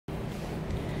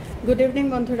Good evening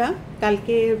বন্ধুরা।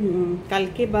 কালকে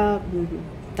কালকে বা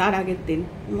তার আগের দিন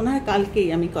মনে হয় কালকেই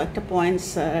আমি কয়েকটা পয়েন্টস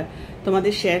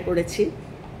তোমাদের শেয়ার করেছি।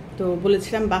 তো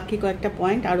বলেছিলাম বাকি কয়েকটা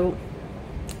পয়েন্ট আরও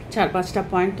 4-5টা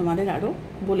পয়েন্ট তোমাদের আরও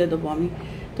বলে দেবো আমি।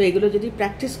 তো এগুলো যদি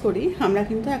প্র্যাকটিস করি আমরা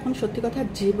কিন্তু এখন সত্যি কথা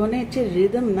জীবনের যে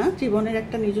রিদম না, জীবনের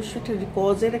একটা নিজস্ব একটা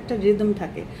কজের একটা রিদম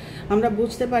থাকে, আমরা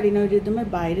বুঝতে পারি না, ওই রিদমের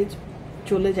বাইরে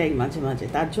চলে যাই মাঝে মাঝে।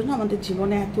 তার জন্য আমাদের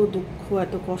জীবনে এত দুঃখ,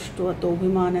 এত কষ্ট, এত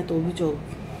অভিমান, এত অভিযোগ।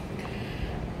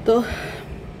 তো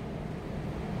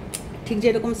ঠিক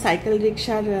যেরকম সাইকেল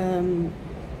রিক্সার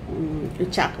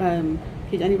চাকা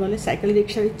কী জানি বলে, সাইকেল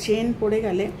রিক্সার চেন পড়ে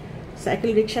গেলে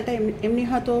সাইকেল রিক্সাটা এমনি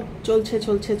হয়তো চলছে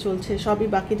চলছে চলছে সবই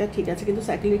বাকিটা ঠিক আছে, কিন্তু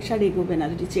সাইকেল রিক্সার এগোবে না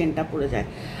যদি চেনটা পড়ে যায়,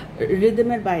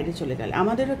 রিদমের বাইরে চলে গেলে।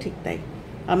 আমাদেরও ঠিক তাই,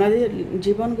 আমাদের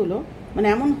জীবনগুলো মানে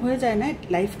এমন হয়ে যায় না,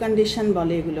 লাইফ কন্ডিশন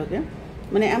বলে এগুলোকে,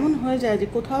 মানে এমন হয়ে যায় যে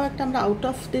কোথাও একটা আমরা আউট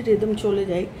অফ দি রিদম চলে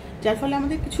যাই, যার ফলে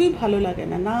আমাদের কিছুই ভালো লাগে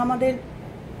না। না আমাদের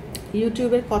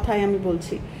ইউটিউবের কথাই আমি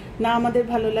বলছি, না আমাদের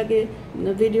ভালো লাগে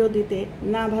ভিডিও দিতে,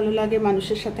 না ভালো লাগে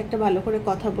মানুষের সাথে একটা ভালো করে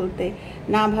কথা বলতে,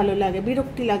 না ভালো লাগে,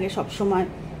 বিরক্তি লাগে সব সময়।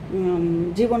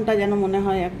 জীবনটা যেন মনে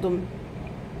হয় একদম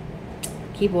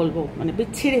কি বলবো, মানে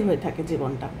বিচ্ছিরি হয়ে থাকে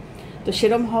জীবনটা। তো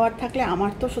সেরম হওয়ার থাকলে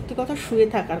আমার তো সত্যি কথা শুয়ে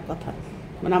থাকার কথা।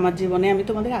 মানে আমার জীবনে, আমি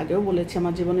তোমাদের আগেও বলেছি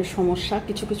আমার জীবনের সমস্যা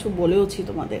কিছু কিছু বলেওছি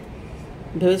তোমাদের,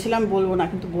 ভেবেছিলাম বলবো না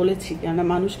কিন্তু বলেছি, কেননা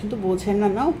মানুষ কিন্তু বোঝেন না,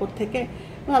 না উপর থেকে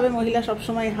ভাবে মহিলা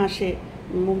সবসময় হাসে,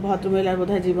 ভদ্রমহিলার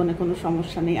বোধহয় জীবনে কোনো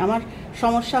সমস্যা নেই। আমার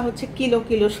সমস্যা হচ্ছে কিলো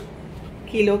কিলো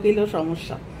কিলো কিলো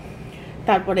সমস্যা।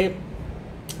 তারপরে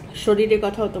শরীরের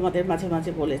কথাও তোমাদের মাঝে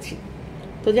মাঝে বলেছি।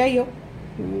 তো যাই হোক,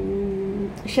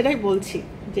 সেটাই বলছি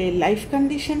যে লাইফ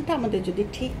কন্ডিশনটা আমাদের যদি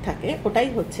ঠিক থাকে ওটাই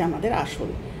হচ্ছে আমাদের আসল,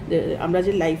 আমরা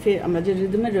যে লাইফে আমরা যে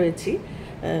রিদমে রয়েছি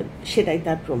সেটাই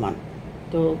তার প্রমাণ।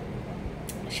 তো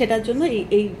সেটার জন্য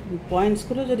এই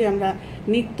পয়েন্টসগুলো যদি আমরা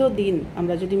নিত্যদিন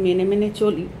আমরা যদি মেনে মেনে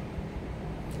চলি,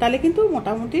 তাহলে কিন্তু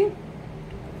মোটামুটি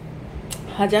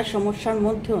হাজার সমস্যার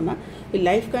মধ্যেও না ওই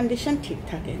লাইফ কন্ডিশন ঠিক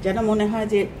থাকে। যেন মনে হয়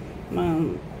যে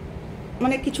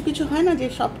মানে কিছু কিছু হয় না যে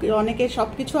অনেকে সব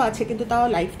কিছু আছে কিন্তু তাও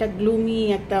লাইফটা গ্লুমি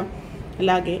একটা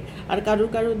লাগে, আর কারুর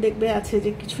কারুর দেখবে আছে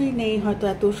যে কিছুই নেই, হয়তো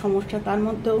এত সমস্যা, তার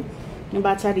মধ্যেও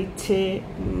বাঁচার ইচ্ছে,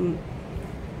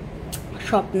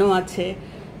 স্বপ্ন আছে।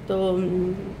 তো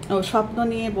স্বপ্ন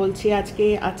নিয়ে বলছি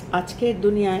আজকের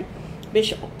দুনিয়ায় বেশ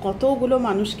কতগুলো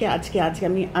মানুষকে আজকে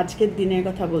আমি আজকের দিনের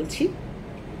কথা বলছি,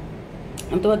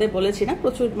 তোমাদের বলেছি না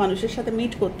প্রচুর মানুষের সাথে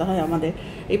মিট করতে হয় আমাদের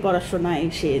এই পড়াশোনায়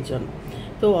সেই জন্য।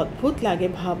 তো অদ্ভুত লাগে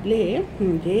ভাবলে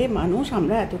যে মানুষ,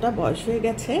 আমরা এতটা বয়স হয়ে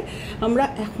গেছে আমরা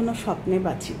এখনও স্বপ্নে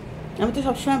বাঁচি। আমি তো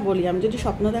সবসময় বলি আমি যদি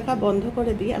স্বপ্ন দেখা বন্ধ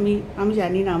করে দিই, আমি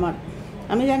জানি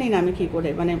না আমি কী করে,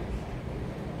 মানে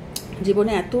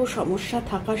জীবনে এত সমস্যা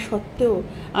থাকা সত্ত্বেও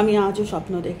আমি আজও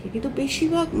স্বপ্ন দেখি। কিন্তু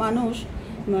বেশিরভাগ মানুষ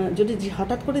যদি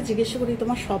হঠাৎ করে জিজ্ঞেস করি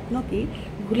তোমার স্বপ্ন কি,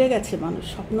 ভুলে গেছে মানুষ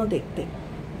স্বপ্ন দেখতে।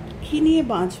 কী নিয়ে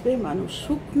বাঁচবে মানুষ,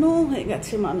 শুকনো হয়ে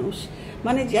গেছে মানুষ,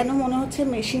 মানে যেন মনে হচ্ছে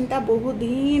মেশিনটা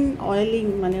বহুদিন অয়েলিং,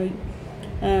 মানে ওই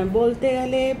বলতে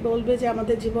গেলে বলবে যে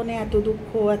আমাদের জীবনে এত দুঃখ,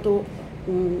 এত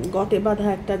গতে বাঁধা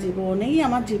একটা জীবন, এই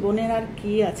আমার জীবনের আর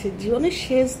কি আছে, জীবনের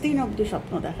শেষ দিন অবধি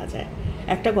স্বপ্ন দেখা যায়।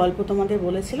 একটা গল্প তোমাদের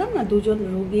বলেছিলাম না, দুজন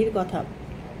রোগীর কথা,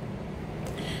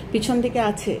 পিছন দিকে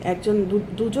আছে একজন,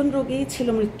 দুজন রোগীই ছিল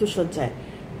মৃত্যুশয্যায়,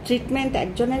 ট্রিটমেন্ট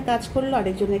একজনের কাজ করলো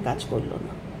আরেকজনের কাজ করলো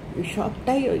না,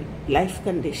 সবটাই ওই লাইফ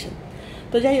কন্ডিশন।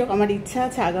 তো যাই হোক, আমার ইচ্ছা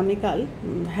আছে আগামীকাল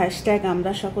হ্যাশট্যাগ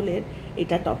আমরা সকলের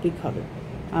এটা টপিক হবে।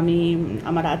 আমি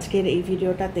আমার আজকের এই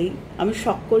ভিডিওটাতেই আমি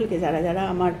সকলকে, যারা যারা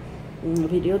আমার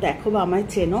ভিডিও দেখো বা আমায়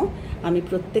চেনো, আমি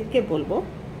প্রত্যেককে বলবো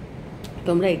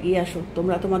তোমরা এগিয়ে আসো,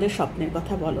 তোমরা তোমাদের স্বপ্নের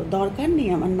কথা বলো, দরকার নেই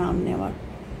আমার নাম নেওয়ার,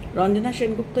 রঞ্জনা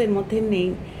সেনগুপ্ত এর মধ্যে নেই।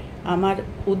 আমার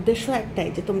উদ্দেশ্য একটাই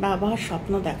যে তোমরা আবার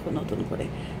স্বপ্ন দেখো,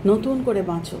 নতুন করে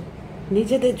বাঁচো,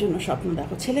 নিজেদের জন্য স্বপ্ন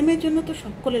দেখো। ছেলে মেয়ের জন্য তো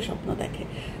সকলে স্বপ্ন দেখে,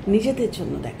 নিজেদের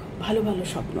জন্য দেখো ভালো ভালো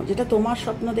স্বপ্ন, যেটা তোমার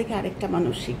স্বপ্ন দেখে আরেকটা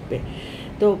মানুষ শিখবে।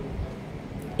 তো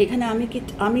এখানে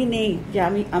আমি নেই যে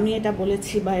আমি এটা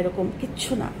বলেছি বা এরকম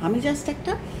কিচ্ছু না, আমি জাস্ট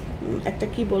একটা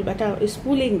কি বলবো, একটা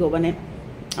স্পুলিঙ্গ, মানে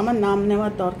আমার নাম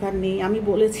নেওয়ার দরকার নেই, আমি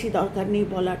বলেছি দরকার নেই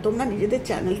বলার। তোমরা নিজেদের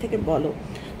চ্যানেল থেকে বলো,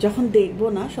 যখন দেখবো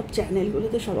না সব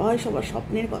চ্যানেলগুলোতে সবাই সবার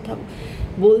স্বপ্নের কথা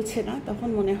বলছে না, তখন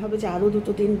মনে হবে যে আরও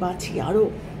 2 দিন বাঁচি,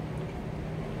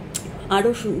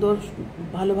 আরও সুন্দর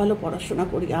ভালো ভালো পড়াশোনা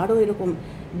করি, আরও এরকম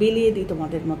বিলিয়ে দিই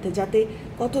তোমাদের মধ্যে, যাতে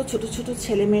কত ছোট ছোট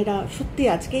ছেলেমেয়েরা, সত্যি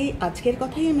আজকের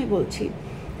কথাই আমি বলছি,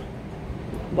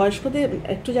 বয়স্কদের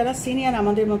একটু যারা সিনিয়র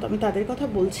আমাদের মতো, আমি তাদের কথা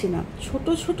বলছি না, ছোট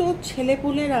ছোট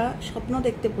ছেলেপুলেরা স্বপ্ন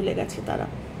দেখতে ভুলে গেছে। তারা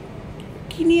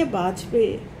কি নিয়ে বাঁচবে,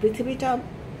 পৃথিবীটা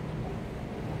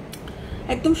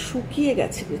একদম শুকিয়ে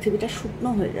গেছে, পৃথিবীটা শুকনো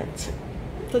হয়ে যাচ্ছে।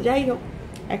 তো যাই হোক,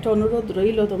 একটা অনুরোধ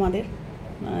রইল তোমাদের,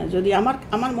 যদি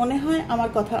আমার মনে হয় আমার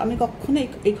কথা, আমি কখনো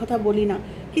এই কথা বলি না,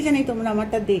 কি জানি তোমরা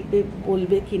আমারটা দেখবে,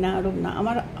 বলবে কি না আরও না,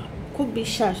 আমার খুব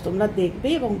বিশ্বাস তোমরা দেখবে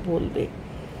এবং বলবে।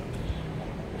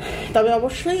 তবে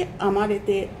অবশ্যই আমার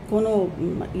এতে কোনো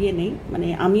ইয়ে নেই, মানে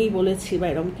আমি বলেছি বা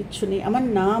এরকম কিচ্ছু নেই। আমার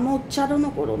নামও উচ্চারণও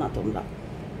করো না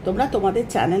তোমরা তোমাদের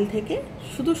চ্যানেল থেকে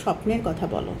শুধু স্বপ্নের কথা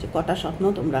বলো, যে কটা স্বপ্ন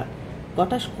তোমরা,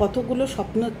 কতগুলো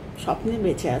স্বপ্নে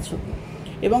বেঁচে আছো,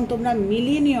 এবং তোমরা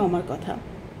মিলিয়ে নিও আমার কথা।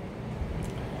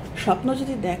 স্বপ্ন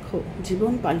যদি দেখো,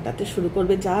 জীবন পাল্টাতে শুরু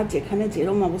করবে, যার যেখানে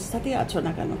যেরম অবস্থাতেই আছো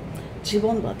না কেন,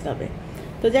 জীবন বদলাবে।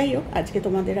 তো যাই হোক, আজকে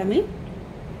তোমাদের আমি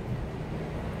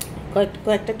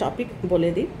কয়েকটা টপিক বলে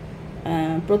দিই।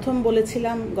 প্রথম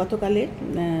বলেছিলাম গতকালে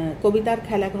কবিতার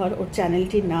খেলাঘর ওর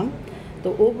চ্যানেলটির নাম। তো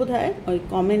ও বোধহয় ওই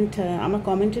আমার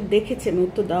কমেন্টে দেখেছে, আমি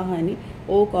উত্তর দেওয়া হয়নি,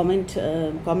 ও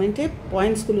কমেন্টে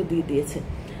পয়েন্টসগুলো দিয়ে দিয়েছে।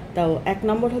 তাও 1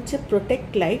 নম্বর হচ্ছে প্রোটেক্ট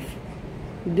লাইফ,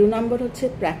 2 নম্বর হচ্ছে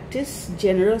প্র্যাকটিস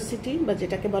জেনারসিটি বা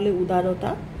যেটাকে বলে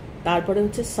উদারতা, তারপরে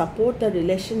হচ্ছে support the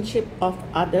relationship of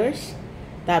others,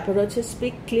 তারপরে হচ্ছে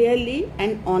স্পিক ক্লিয়ারলি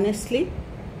অ্যান্ড অনেস্টলি।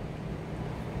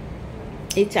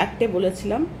 এই 4টে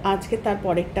বলেছিলাম। আজকে তার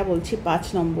পরেরটা বলছি, 5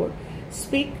 নম্বর,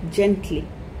 স্পিক জেন্টলি।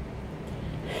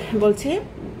 বলছে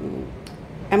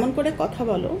এমন করে কথা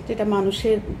বলো যেটা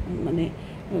মানুষের, মানে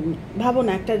ভাবো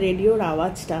না একটা রেডিওর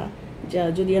আওয়াজটা, যা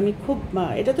যদি আমি খুব,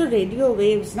 এটা তো রেডিও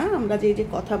ওয়েভস না, আমরা যে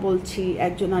কথা বলছি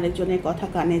একজন আরেকজনের কথা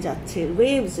কানে যাচ্ছে,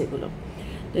 ওয়েভস এগুলো,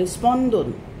 স্পন্দন,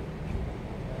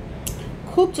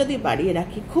 খুব যদি বাড়িয়ে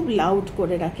রাখি, খুব লাউড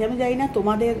করে রাখি, আমি জানি না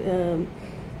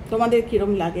তোমাদের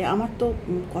কীরম লাগে, আমার তো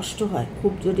কষ্ট হয়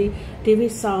খুব যদি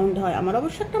টিভির সাউন্ড হয়। আমার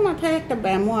অবশ্য একটা মাথায় একটা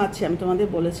ব্যায়ামও আছে, আমি তোমাদের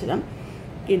বলেছিলাম,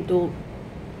 কিন্তু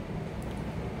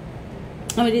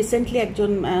আমি রিসেন্টলি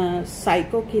একজন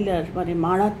সাইকো কিলার, মানে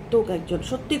মারাত্মক একজন,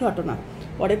 সত্যি ঘটনা,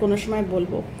 পরে কোনো সময়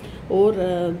বলবো, ওর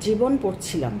জীবন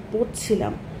পড়ছিলাম,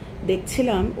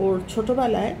 দেখছিলাম ওর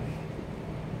ছোটোবেলায়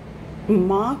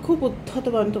মা খুব উদ্ধত,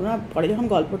 তোমরা পরে যখন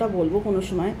গল্পটা বলবো কোনো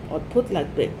সময় অদ্ভুত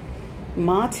লাগবে।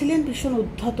 মা ছিলেন ভীষণ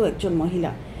উদ্ধত একজন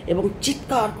মহিলা এবং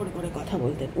চিৎকার করে করে কথা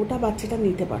বলতেন, ওটা বাচ্চাটা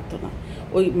নিতে পারতো না।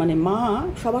 ওই মানে মা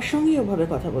সবার সঙ্গেই ওভাবে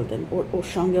কথা বলতেন, ওর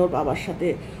সঙ্গে, ওর বাবার সাথে,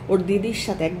 ওর দিদির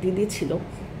সাথে, এক দিদি ছিল,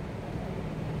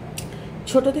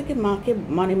 ছোট থেকে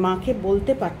মাকে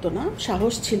বলতে পারতো না,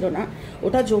 সাহস ছিল না।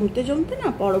 ওটা জমতে না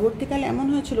পরবর্তীকালে এমন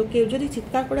হয়েছিল, কেউ যদি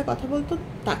চিৎকার করে কথা বলতো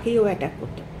তাকেই ও অ্যাটাক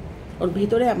করতো, ওর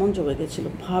ভিতরে এমন জমে গেছিল।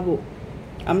 ভাবো,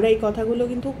 আমরা এই কথাগুলো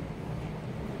কিন্তু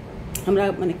আমরা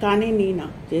মানে কানে নিই না,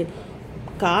 যে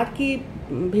কার কি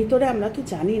ভিতরে আমরা তো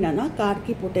জানি না কার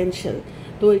কি পোটেনশিয়াল।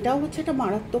 তো এটাও হচ্ছে একটা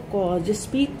মারাত্মক কজ, যে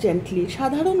স্পিক জেন্টলি।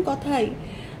 সাধারণ কথাই,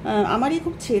 আমারই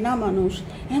খুব চেনা মানুষ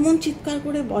এমন চিৎকার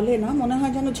করে বলে না, মনে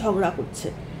হয় যেন ঝগড়া করছে,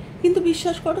 কিন্তু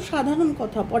বিশ্বাস করো সাধারণ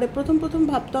কথা। পরে প্রথম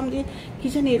ভাবতাম যে কি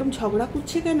জানি এরকম ঝগড়া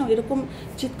করছে কেন, এরকম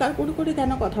চিৎকার করে করে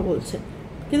কেন কথা বলছে,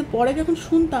 কিন্তু পরে যখন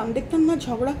শুনতাম দেখতাম না,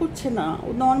 ঝগড়া করছে না, ও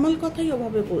নর্মাল কথাই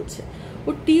ওভাবে বলছে।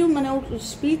 ওর মানে ওর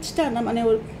স্পিচটা না, মানে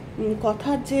ওর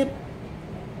কথার যে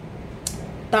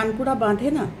তানপুরা বাঁধে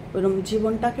না, ওরকম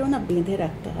জীবনটাকেও না বেঁধে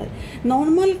রাখতে হয়।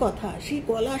 নর্মাল কথা, সেই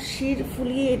গলার শির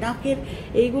ফুলিয়ে, নাকের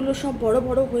এইগুলো সব বড়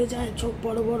বড় হয়ে যায়, চোখ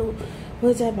বড় বড়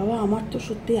হয়ে যায়। বাবা, আমার তো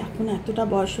সত্যি এখন এতটা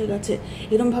বয়স হয়ে গেছে,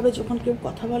 এরমভাবে যখন কেউ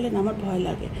কথা বলে না আমার ভয়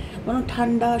লাগে। মানে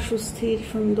ঠান্ডা, সুস্থির,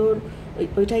 সুন্দর,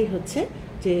 ওইটাই হচ্ছে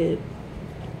যে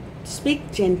স্পিক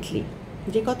জেন্টলি,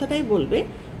 যে কথাটাই বলবে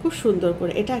খুব সুন্দর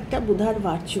করে। এটা একটা বুধার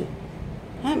ভার্চু।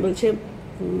 হ্যাঁ, বলছে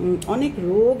অনেক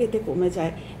রোগ এতে কমে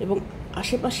যায়, এবং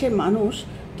আশেপাশের মানুষ,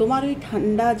 তোমার ওই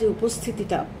ঠান্ডা যে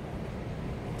উপস্থিতিটা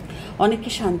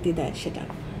অনেককে শান্তি দেয় সেটা।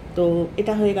 তো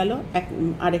এটা হয়ে গেল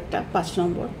আরেকটা 5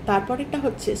 নম্বর। তারপরেরটা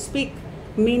হচ্ছে স্পিক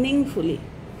মিনিংফুলি।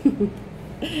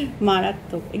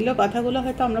 মারাত্মক এগুলো কথাগুলো,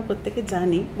 হয়তো আমরা প্রত্যেকে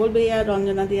জানি। বলবে আর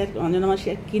রঞ্জনা মাসি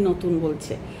আর কি নতুন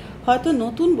বলছে, হয়তো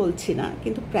নতুন বলছি না,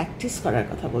 কিন্তু প্র্যাকটিস করার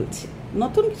কথা বলছি,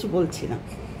 নতুন কিছু বলছি না।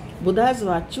 বুধাস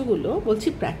ভার্চুগুলো বলছি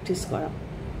প্র্যাকটিস করা।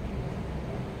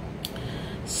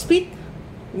 স্পিক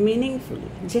মিনিংফুলি,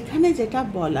 যেখানে যেটা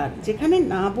বলার, যেখানে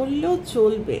না বললেও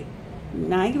চলবে,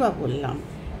 নাই বা বললাম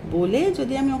বলে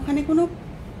যদি আমি ওখানে কোনো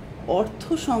অর্থ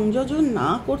সংযোজন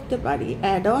না করতে পারি,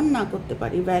 অ্যাড অন না করতে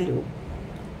পারি ভ্যালু,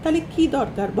 তাহলে কি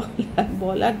দরকার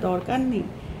বলার দরকার নেই।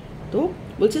 তো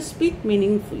বলছে স্পিক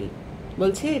মিনিংফুলি,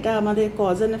 বলছে এটা আমাদের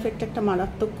কজ অ্যান্ড এফেক্ট একটা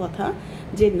মারাত্মক কথা,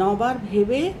 যে 9 বার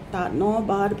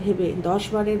ভেবে 10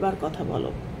 বারের বার কথা বলো।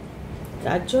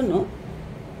 তার জন্য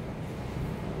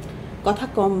কথা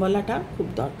কম বলাটা খুব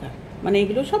দরকার। মানে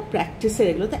এগুলো সব প্র্যাকটিসের,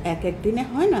 এগুলো তো এক দিনে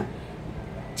হয় না।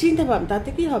 চিন্তা ভাবনা, তাতে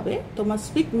কি হবে, তোমার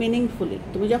স্পিক মিনিংফুলি,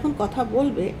 তুমি যখন কথা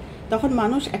বলবে তখন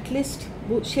মানুষ অ্যাটলিস্ট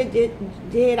সে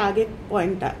যে এর আগের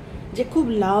পয়েন্টটা, যে খুব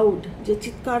লাউড, যে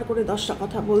চিৎকার করে 10টা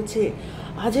কথা বলছে,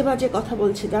 আজে বাজে কথা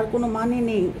বলছে, যার কোনো মানে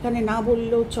নেই, এখানে না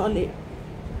বললেও চলে,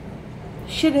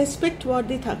 সে রেসপেক্ট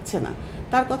ওয়ার্দি থাকছে না।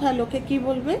 তার কথা লোকে কি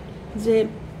বলবে, যে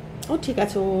ও ঠিক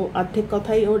আছে, ও অর্ধেক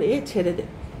কথাই ওর ছেড়ে দে।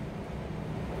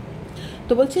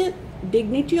 তো বলছে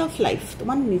ডিগনিটি অফ লাইফ,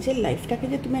 তোমার নিজের লাইফটাকে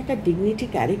যে তুমি একটা ডিগনিটি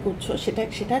ক্যারি করছো,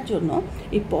 সেটার জন্য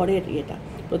এই পরের ইয়েটা,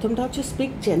 প্রথমটা হচ্ছে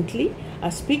স্পিক জেন্টলি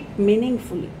আর স্পিক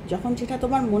মিনিংফুলি। যখন যেটা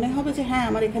তোমার মনে হবে যে হ্যাঁ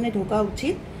আমার এখানে ঢোকা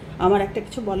উচিত, আমার একটা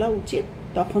কিছু বলা উচিত,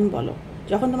 তখন বলো।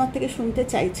 যখন তোমার থেকে শুনতে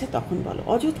চাইছে তখন বলো।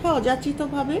 অযথা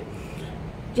অযাচিতভাবে,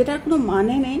 যেটার কোনো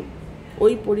মানে নেই,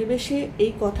 ওই পরিবেশে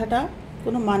এই কথাটা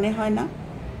কোনো মানে হয় না,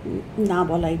 না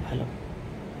বলাই ভালো।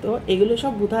 তো এগুলো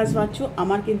সব বুধাস ভার্চু,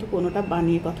 আমার কিন্তু কোনোটা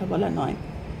বানিয়ে কথা বলা নয়।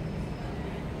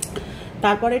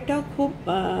 তারপরেরটাও খুব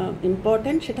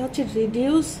ইম্পর্ট্যান্ট, সেটা হচ্ছে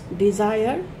reduce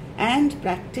desire and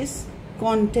practice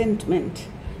contentment.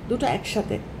 দুটো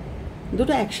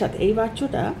একসাথে এই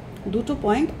ভার্চুটা, দুটো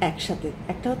পয়েন্ট একসাথে।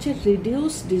 একটা হচ্ছে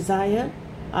রিডিউস ডিজায়ার,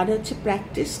 আর হচ্ছে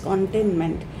প্র্যাকটিস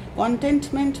কন্টেন্টমেন্ট।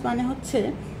 কন্টেন্টমেন্ট মানে হচ্ছে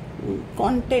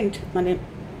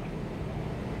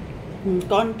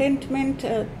কন্টেন্টমেন্ট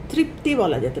তৃপ্তি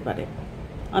বলা যেতে পারে।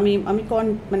 আমি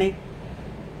মানে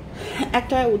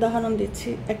একটা উদাহরণ দিচ্ছি।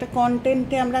 একটা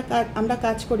কন্টেন্টে আমরা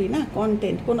কাজ করি না,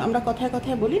 কন্টেন্ট আমরা কথায়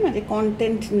কথায় বলি না যে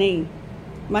কন্টেন্ট নেই,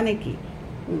 মানে কি,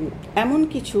 এমন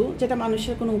কিছু যেটা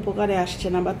মানুষের কোনো উপকারে আসছে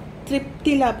না বা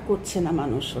তৃপ্তি লাভ করছে না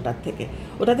মানুষ ওটার থেকে,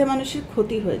 ওটাতে মানুষের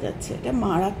ক্ষতি হয়ে যাচ্ছে। এটা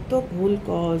মারাত্মক ভুল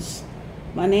কজ।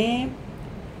 মানে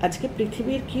আজকে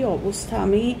পৃথিবীর কি অবস্থা,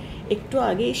 আমি একটু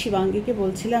আগেই শিবাঙ্গীকে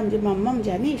বলছিলাম যে মাম্মাম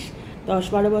জানিস,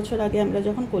 10-12 বছর আগে আমরা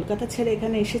যখন কলকাতা ছেড়ে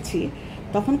এখানে এসেছি,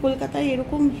 তখন কলকাতায়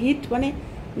এরকম হিট, মানে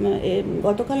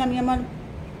গতকাল আমি আমার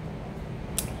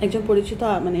একজন পরিচিত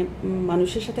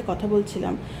মানুষের সাথে কথা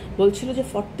বলছিল যে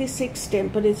 46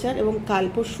 টেম্পারেচার, এবং কাল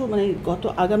পরশু মানে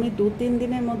আগামী 2-3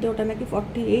 দিনের মধ্যে ওটা নাকি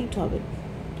 48 হবে।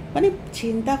 মানে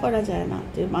চিন্তা করা যায় না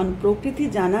যে প্রকৃতি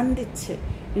জানান দিচ্ছে,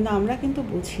 কিন্তু আমরা কিন্তু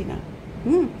বুঝি না।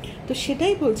 তো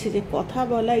সেটাই বলছি যে কথা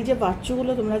বলা, এই যে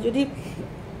বাচ্চাগুলো তোমরা যদি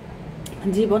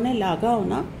জীবনে লাগাও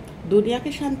না,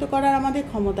 দুনিয়াকে শান্ত করার আমাদের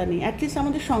ক্ষমতা নেই, অ্যাটলিস্ট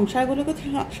আমাদের সংসারগুলোকে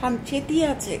চেতিয়ে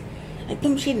আছে,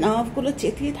 একদম সেই নার্ভগুলো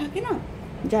চেতিয়ে থাকে না,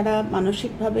 যারা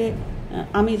মানসিকভাবে,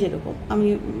 আমি যেরকম,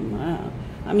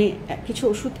 আমি কিছু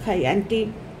ওষুধ খাই,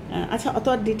 আচ্ছা অত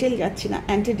আর ডিটেল যাচ্ছি না,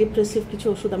 অ্যান্টি ডিপ্রেসিভ কিছু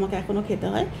ওষুধ আমাকে এখনও খেতে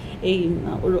হয় এই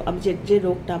যে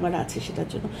রোগটা আমার আছে সেটার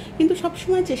জন্য। কিন্তু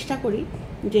সবসময় চেষ্টা করি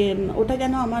যে ওটা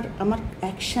যেন আমার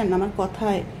অ্যাকশান, আমার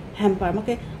কথায় হ্যাম্পার,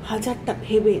 আমাকে হাজারটা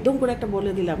ভেবে দম করে একটা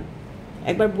বলে দিলাম,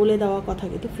 একবার বলে দেওয়া কথা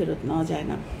কিন্তু ফেরত নেওয়া যায়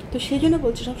না। তো সেই জন্য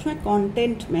বলছি সবসময়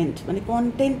কন্টেন্টমেন্ট, মানে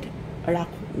কন্টেন্ট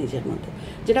রাখো নিজের মধ্যে,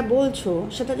 যেটা বলছো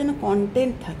সেটা যেন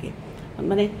কন্টেন্ট থাকে,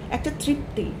 মানে একটা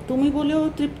তৃপ্তি, তুমি বলেও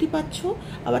তৃপ্তি পাচ্ছ,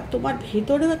 আবার তোমার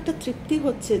ভিতরেও একটা তৃপ্তি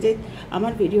হচ্ছে যে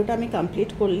আমার ভিডিওটা আমি কমপ্লিট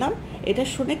করলাম, এটা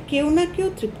শুনে কেউ না কেউ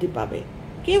তৃপ্তি পাবে,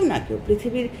 কেউ না কেউ,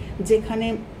 পৃথিবীর যেখানে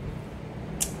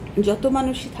যত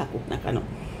মানুষই থাকুক না কেন,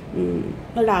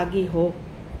 রাগী হোক,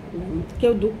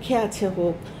 কেউ দুঃখে আছে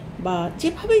হোক, বা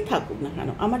যেভাবেই থাকুক না কেন,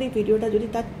 আমার এই ভিডিওটা যদি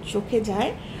তার চোখে যায়,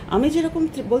 আমি যেরকম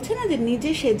বলছি না যে নিজে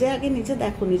সেজে আগে নিজে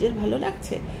দেখো নিজের ভালো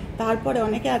লাগছে, তারপরে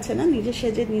অনেকে আছে না নিজে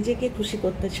সেজে নিজেকে খুশি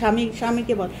করতে,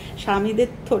 স্বামীকে বল, স্বামীদের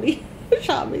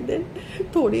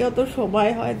থোড়ি অত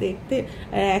সময় হয় দেখতে,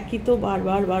 একই তো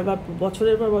বারবার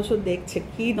বছরের পর বছর দেখছে,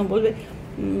 কি না বলবে।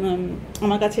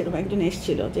 আমার কাছে এরকম একজন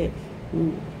এসেছিল যে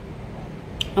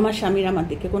আমার স্বামীর আমার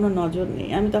দিকে কোনো নজর নেই।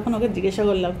 আমি তখন ওকে জিজ্ঞাসা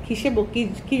করলাম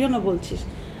কী জন্য বলছিস?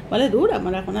 বলে দূর,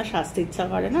 আমার এখন আর সাজতে ইচ্ছা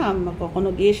করে না, কখনো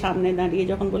গিয়ে সামনে দাঁড়িয়ে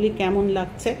যখন বলি কেমন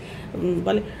লাগছে,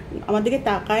 বলে আমার দিকে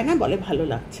তাকায় না, বলে ভালো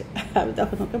লাগছে। আমি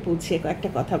তখন ওকে বুঝিয়ে একটা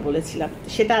কথা বলেছিলাম,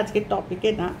 সেটা আজকের টপিকে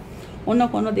না, অন্য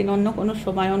কোনো দিন, অন্য কোনো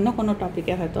সময়, অন্য কোনো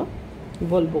টপিকে হয়তো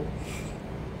বলবো।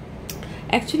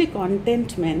 অ্যাকচুয়ালি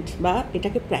কন্টেন্টমেন্ট বা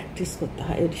এটাকে প্র্যাকটিস করতে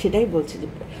হয়, সেটাই বলছি যে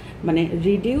মানে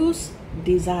রিডিউস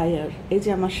ডিজায়ার। এই যে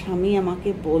আমার স্বামী আমাকে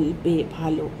বলবে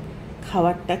ভালো,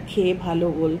 খাবারটা খেয়ে ভালো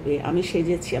বলবে, আমি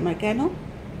সেজেছি, আমার কেন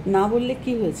না বললে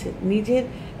কি হয়েছে?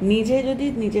 নিজে যদি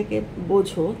নিজেকে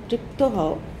বোঝো, তৃপ্ত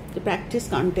হও, তো প্র্যাকটিস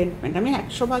কন্টেন্টমেন্ট। আমি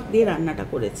 100 ভাগ দিয়ে রান্নাটা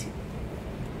করেছি।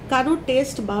 কারোর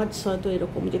টেস্ট বাডস হয়তো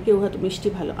এরকম যে কেউ হয়তো মিষ্টি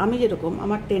ভালো, আমি যেরকম,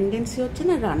 আমার টেন্ডেন্সি হচ্ছে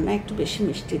না রান্না একটু বেশি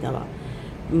মিষ্টি দেওয়া,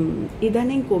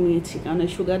 ইদানিং কমিয়েছি, কারণ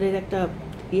সুগারের একটা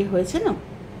হয়েছে না।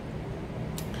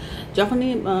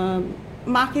 যখনই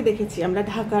মাকে দেখেছি, আমরা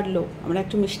ঢাকার লোক, আমরা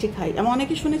একটু মিষ্টি খাই, আমি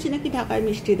অনেকে শুনেছি নাকি ঢাকায়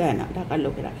মিষ্টি দেয় না ঢাকার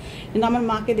লোকেরা, কিন্তু আমার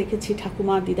মাকে দেখেছি,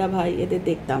 ঠাকুমা, দিদা ভাই, এদের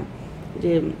দেখতাম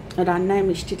যে রান্নায়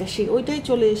মিষ্টিটা ওইটাই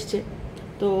চলে এসছে।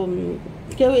 তো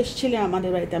কেউ এসেছিলেন আমাদের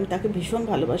বাড়িতে, আমি তাকে ভীষণ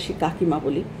ভালোবাসি, কাকিমা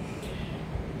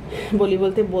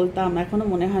বলতাম, এখনও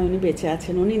মনে হয় উনি বেঁচে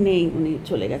আছেন, উনি নেই, উনি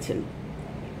চলে গেছেন।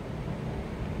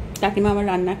 কাকিমা আমার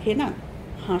রান্না খেয়ে না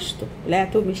হাসতো, বলে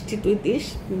এত মিষ্টি তুই দিস,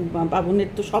 বাবুনের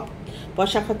তো সব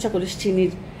পয়সা খরচা করিস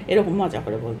চিনির, এরকম মজা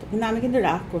করে বলতো। কিন্তু আমি কিন্তু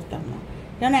রাগ করতাম না,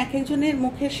 কারণ এক একজনের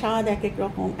মুখের স্বাদ এক এক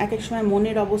রকম, এক এক সময়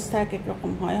মনের অবস্থা এক এক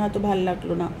রকম হয়, হয়তো ভালো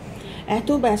লাগলো না, এত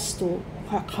ব্যস্ত,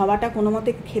 খাওয়াটা কোনো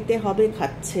মতে খেতে হবে,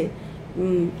 খাচ্ছে।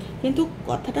 কিন্তু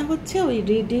কথাটা হচ্ছে ওই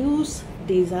রিডিউস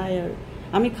ডিজায়ার।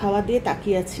 আমি খাওয়া দিয়ে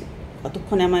তাকিয়ে আছি,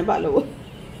 কতক্ষণে আমায় ভালো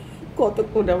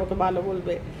কতক্ষণে আমাকে ভালো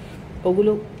বলবে,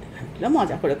 ওগুলো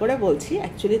মজা করে করে বলছি,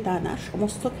 অ্যাকচুয়ালি তা না,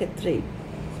 সমস্ত ক্ষেত্রেই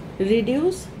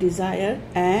reduce desire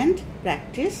and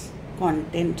practice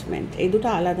contentment, এই দুটো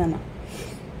আলাদা না।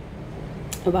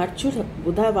 ভার্চু,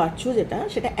 বুধা ভার্চু যেটা,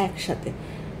 সেটা একসাথে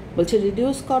বলছে,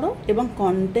 রিডিউস করো এবং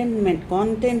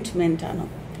কন্টেন্টমেন্ট আনো,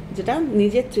 যেটা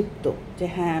নিজে তৃপ্ত, যে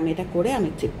হ্যাঁ আমি এটা করে আমি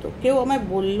তৃপ্ত, কেউ আমায়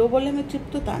বললো বলে আমি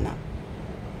তৃপ্ত তা না।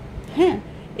 হ্যাঁ,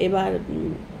 এবার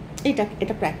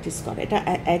এটা প্র্যাকটিস করে, এটা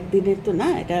একদিনের তো না,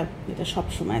 এটা সব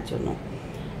সময়ের জন্য।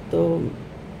 তো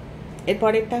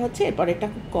এরপরেরটা হচ্ছে, এরপরেরটা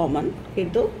খুব কমন,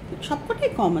 কিন্তু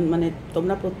সবকটাই কমন, মানে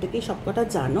তোমরা প্রত্যেকেই সবকটা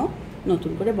জানো,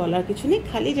 নতুন করে বলার কিছু নেই।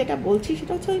 খালি যেটা বলছি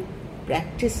সেটা হচ্ছে ওই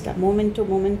প্র্যাকটিসটা, মোমেন্ট টু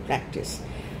মোমেন্ট প্র্যাকটিস।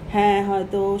 হ্যাঁ,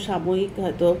 হয়তো সাময়িক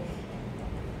হয়তো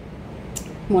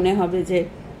মনে হবে যে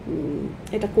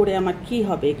এটা করে আমার কি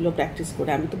হবে, এগুলো প্র্যাকটিস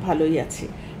করে আমি তো ভালোই আছি,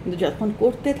 কিন্তু যখন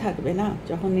করতে থাকবে না,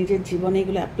 যখন নিজের জীবনে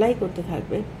এগুলো অ্যাপ্লাই করতে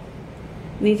থাকবে,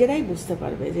 নিজেরাই বুঝতে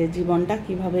পারবে যে জীবনটা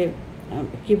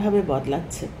কিভাবে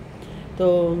বদলাচ্ছে।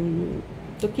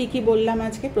 তো কি বললাম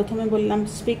আজকে? প্রথমে বললাম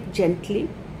স্পিক জেন্টলি,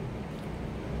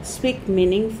 স্পিক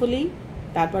মিনিংফুলি,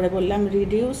 তারপরে বললাম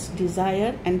reduce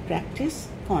desire and practice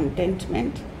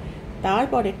contentment,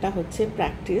 তারপরেরটা হচ্ছে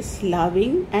প্র্যাকটিস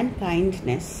লাভিং অ্যান্ড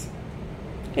কাইন্ডনেস।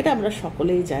 এটা আমরা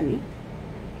সকলেই জানি,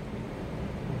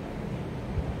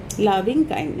 লাভিং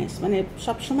কাইন্ডনেস মানে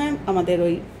সবসময় আমাদের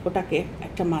ওটাকে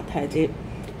একটা মাথায়, যে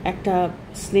একটা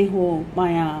স্নেহ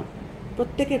মায়া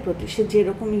প্রত্যেকের প্রতি, সে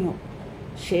যেরকমই হোক,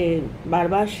 সে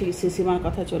বারবার সেই সিসিমার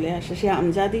কথা চলে আসে, সে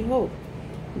আমজাদি হোক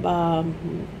বা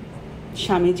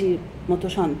স্বামীজির মতো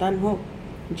সন্তান হোক,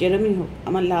 যেরমই হোক,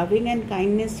 আমার লাভিং অ্যান্ড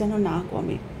কাইন্ডনেস যেন না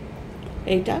কমে।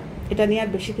 এটা নিয়ে আর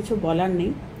বেশি কিছু বলার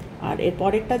নেই। আর এর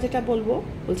পরেরটা যেটা বলবো,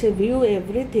 বলছে view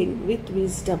everything with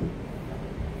wisdom.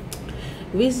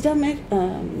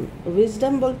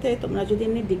 Wisdom বলতে তোমরা যদি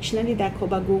এমনি ডিকশনারি দেখো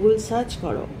বা গুগল সার্চ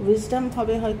করো, উইজডম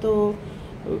হবে হয়তো,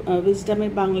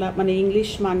 উইজডমের বাংলা মানে ইংলিশ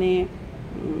মানে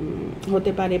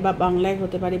হতে পারে বা বাংলায়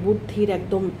হতে পারে বুদ্ধির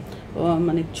একদম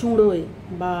মানে চূড়োয়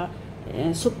বা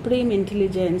সুপ্রিম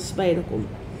ইন্টেলিজেন্স বা এরকম।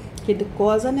 কিন্তু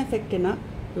কজ অ্যান্ড এফেক্টে না,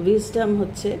 উইজডম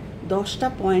হচ্ছে 10টা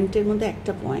পয়েন্টের মধ্যে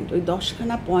একটা পয়েন্ট, ওই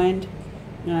 10খানা পয়েন্ট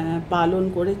পালন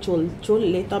করে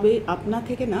চললে তবে আপনা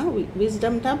থেকে না, ওই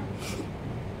উইজডমটা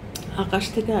আকাশ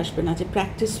থেকে আসবে না, যে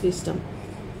প্র্যাকটিস উইজডম।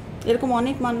 এরকম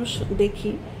অনেক মানুষ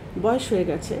দেখি বয়স হয়ে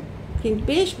গেছে, কিন্তু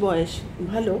বেশ বয়স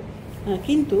ভালো,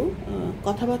 কিন্তু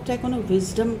কথাবার্তায় কোনো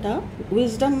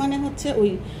উইজডম মানে হচ্ছে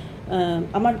ওই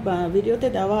আমার ভিডিওতে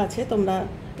দেওয়া আছে, তোমরা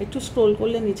একটু স্ক্রোল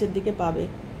করলে নিচের দিকে পাবে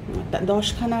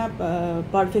 10খানা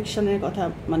পারফেকশনের কথা,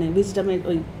 মানে উইজডমের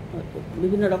ওই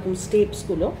বিভিন্ন রকম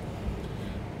স্টেপসগুলো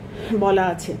বলা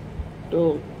আছে, তো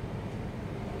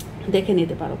দেখে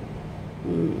নিতে পারো।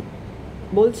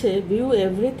 বলছে ভিউ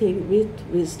এভরিথিং উইথ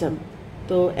উইজডম।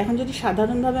 তো এখন যদি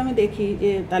সাধারণভাবে আমি দেখি,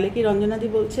 যে তাহলে কি রঞ্জনাদি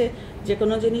বলছে যে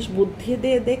কোনো জিনিস বুদ্ধি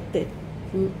দিয়ে দেখতে?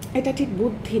 এটা ঠিক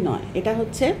বুদ্ধি নয়, এটা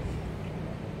হচ্ছে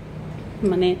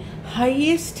মানে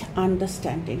হাইয়েস্ট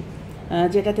আন্ডারস্ট্যান্ডিং,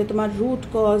 যেটাতে তোমার রুট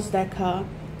কজ দেখা,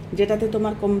 যেটাতে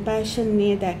তোমার কম্প্যাশন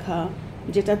নিয়ে দেখা,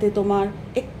 যেটাতে তোমার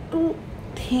একটু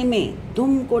থেমে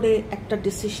দুম করে একটা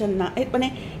ডিসিশন না, মানে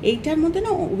এইটার মধ্যে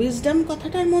না, উইজডম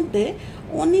কথাটার মধ্যে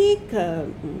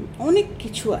অনেক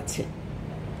কিছু আছে।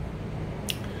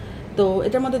 তো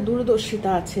এটার মধ্যে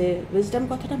দূরদর্শিতা আছে। উইজডম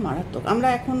কথাটা মারাত্মক। আমরা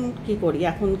এখন কি করি,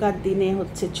 এখনকার দিনে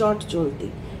হচ্ছে চট চলতি,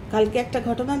 কালকে একটা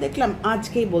ঘটনা দেখলাম,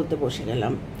 আজকেই বলতে বসে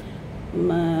গেলাম,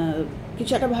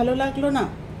 কিছু একটা ভালো লাগলো না,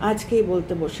 আজকেই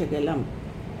বলতে বসে গেলাম,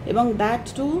 এবং দ্যাট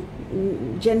টু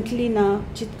জেন্টলি না,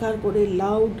 চিৎকার করে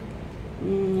লাউড,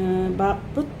 বা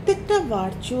প্রত্যেকটা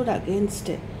ভার্চুর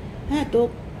আগেনস্টে। হ্যাঁ, তো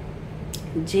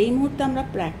যেই মুহূর্তে আমরা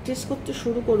প্র্যাকটিস করতে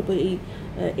শুরু করবো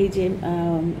এই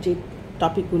যে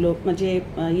টপিকগুলো, যে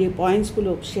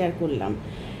পয়েন্টসগুলো শেয়ার করলাম,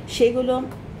 সেগুলো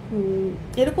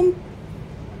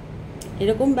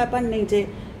এরকম ব্যাপার নেই যে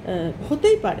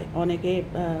হতেই পারে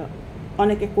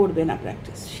অনেকে করবে না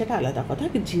প্র্যাকটিস, সেটা আলাদা কথা,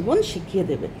 জীবন শিখিয়ে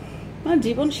দেবে।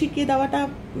 জীবন শিখিয়ে দেওয়াটা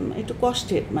একটু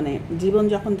কষ্টের, মানে জীবন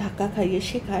যখন ধাক্কা খাইয়ে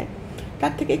শেখায়,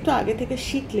 তার থেকে একটু আগে থেকে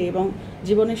শিখলে, এবং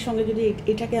জীবনের সঙ্গে যদি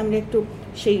এটাকে আমরা একটু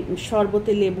সেই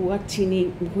শরবতে লেবু আর চিনি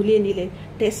ঘুলিয়ে নিলে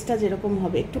টেস্টটা যেরকম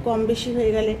হবে, একটু কম বেশি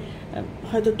হয়ে গেলে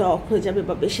হয়তো টক হয়ে যাবে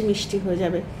বা বেশি মিষ্টি হয়ে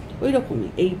যাবে, ওই রকমই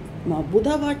এই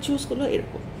বুধা ভার্চুয়াসগুলো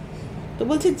এরকম। তো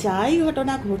বলছে যাই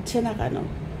ঘটনা ঘটছে না কেন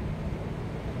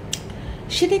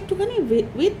সেটা একটুখানি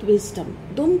উইথ উইজডম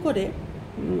দম করে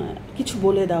কিছু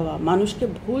বলে দেওয়া, মানুষকে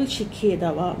ভুল শিখিয়ে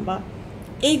দেওয়া, বা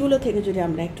এইগুলো থেকে যদি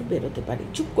আমরা একটু বেরোতে পারি,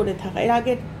 চুপ করে থাকা। এর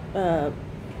আগের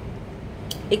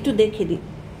একটু দেখে নিই,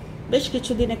 বেশ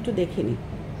কিছুদিন একটু দেখে নিই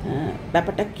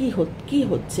ব্যাপারটা কী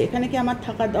হচ্ছে, এখানে কি আমার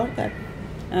থাকা দরকার,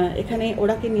 এখানে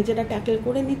ওরা কি নিজেরা ট্যাকল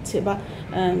করে নিচ্ছে, বা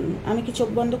আমি কি চোখ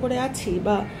বন্ধ করে আছি,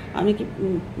 বা আমি কি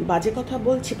বাজে কথা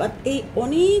বলছি, বা এই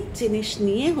অনেক জিনিস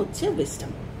নিয়ে হচ্ছে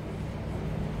উইজডম।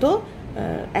 তো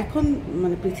এখন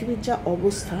মানে পৃথিবীর যা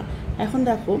অবস্থা, এখন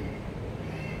দেখো,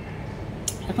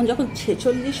 এখন যখন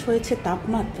 46 হয়েছে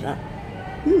তাপমাত্রা,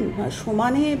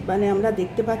 সমানে মানে আমরা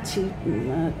দেখতে পাচ্ছি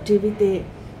টিভিতে,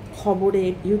 খবরে,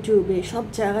 ইউটিউবে, সব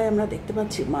জায়গায় আমরা দেখতে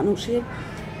পাচ্ছি মানুষের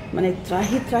মানে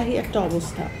ত্রাহি ত্রাহি একটা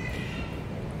অবস্থা।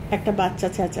 একটা বাচ্চা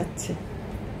চেঁচাচ্ছে,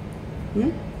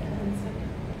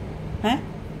 হ্যাঁ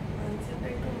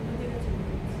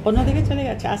অন্যদিকে চলে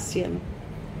গেছে,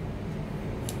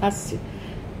 আসছি।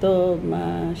 তো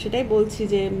সেটাই বলছি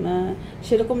যে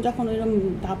সেরকম যখন ওইরকম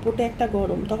দাপটে একটা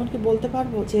গরম, তখন কি বলতে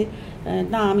পারবো যে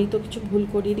না আমি তো কিছু ভুল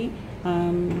করিনি,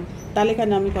 তাহলে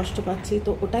কেন আমি কষ্ট পাচ্ছি?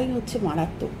 তো ওটাই হচ্ছে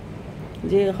মারাত্মক,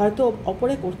 যে হয়তো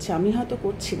অপরে করছে, আমি হয়তো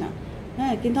করছি না,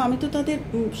 হ্যাঁ, কিন্তু আমি তো তাদের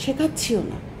শেখাচ্ছিও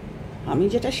না, আমি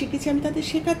যেটা শিখেছি আমি তাদের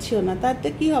শেখাচ্ছিও না। তাতে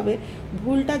কী হবে,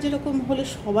 ভুলটা যেরকম হলে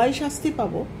সবাই শাস্তি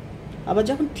পাবো, আবার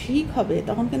যখন ঠিক হবে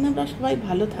তখন কিন্তু আমরা সবাই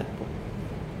ভালো থাকবো।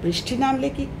 বৃষ্টি নামলে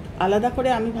কি আলাদা করে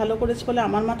আমি ভালো করেছি বলে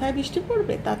আমার মাথায় বৃষ্টি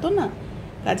পড়বে? তা তো না।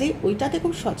 কাজেই ওইটাতে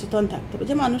খুব সচেতন থাকতে হবে,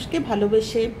 যে মানুষকে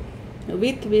ভালোবেসে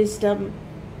উইথ উইজডম,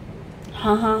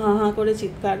 হাঁ হাঁ হাঁ হাঁ করে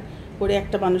চিৎকার করে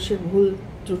একটা মানুষের ভুল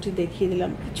ত্রুটি দেখিয়ে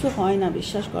দিলাম, কিছু হয় না,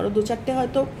 বিশ্বাস করো। 2-4টে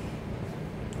হয়তো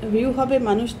ভিউ হবে,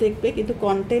 মানুষ দেখবে, কিন্তু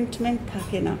কন্টেন্টমেন্ট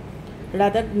থাকে না,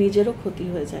 রাদার নিজেরও ক্ষতি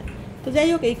হয়ে যায়। তো যাই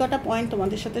হোক, এই কটা পয়েন্ট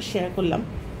তোমাদের সাথে শেয়ার করলাম।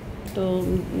 তো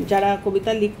যারা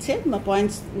কবিতা লিখছে বা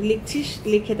পয়েন্টস লিখছিস,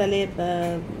 লিখে তাহলে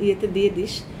ইয়েতে দিয়ে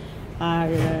দিস, আর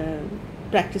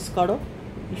প্র্যাকটিস করো,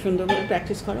 সুন্দর করে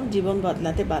প্র্যাকটিস করো, জীবন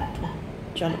বদলাতে বাধ্য।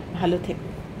 চলো, ভালো থেকো,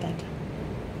 টাটা।